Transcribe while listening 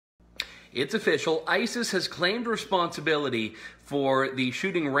It's official. ISIS has claimed responsibility for the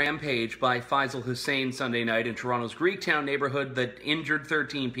shooting rampage by Faisal Hussein Sunday night in Toronto's Greektown neighborhood that injured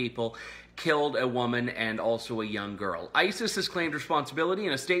 13 people, killed a woman and also a young girl. ISIS has claimed responsibility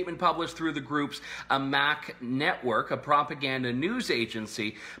in a statement published through the group's AMAQ network, a propaganda news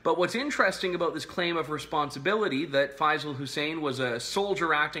agency. But what's interesting about this claim of responsibility, that Faisal Hussein was a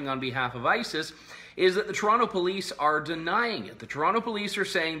soldier acting on behalf of ISIS, is that the Toronto police are denying it. The Toronto police are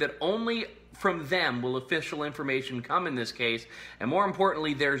saying that only from them will official information come in this case, and more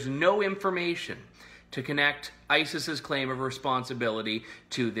importantly, there's no information to connect ISIS's claim of responsibility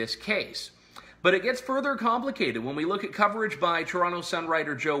to this case. But it gets further complicated when we look at coverage by Toronto Sun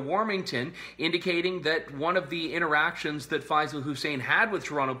writer Joe Warmington, indicating that one of the interactions that Faisal Hussein had with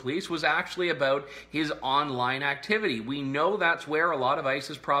Toronto police was actually about his online activity. We know that's where a lot of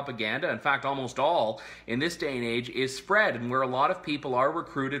ISIS propaganda, in fact almost all in this day and age, is spread, and where a lot of people are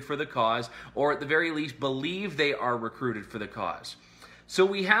recruited for the cause, or at the very least believe they are recruited for the cause. So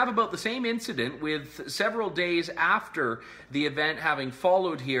we have about the same incident with several days after the event having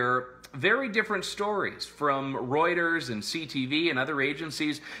followed here, very different stories from Reuters and CTV and other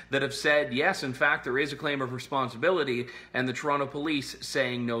agencies that have said, yes, in fact, there is a claim of responsibility, and the Toronto police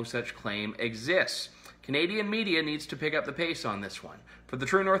saying no such claim exists. Canadian media needs to pick up the pace on this one. For the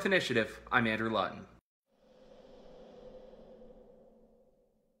True North Initiative, I'm Andrew Lawton.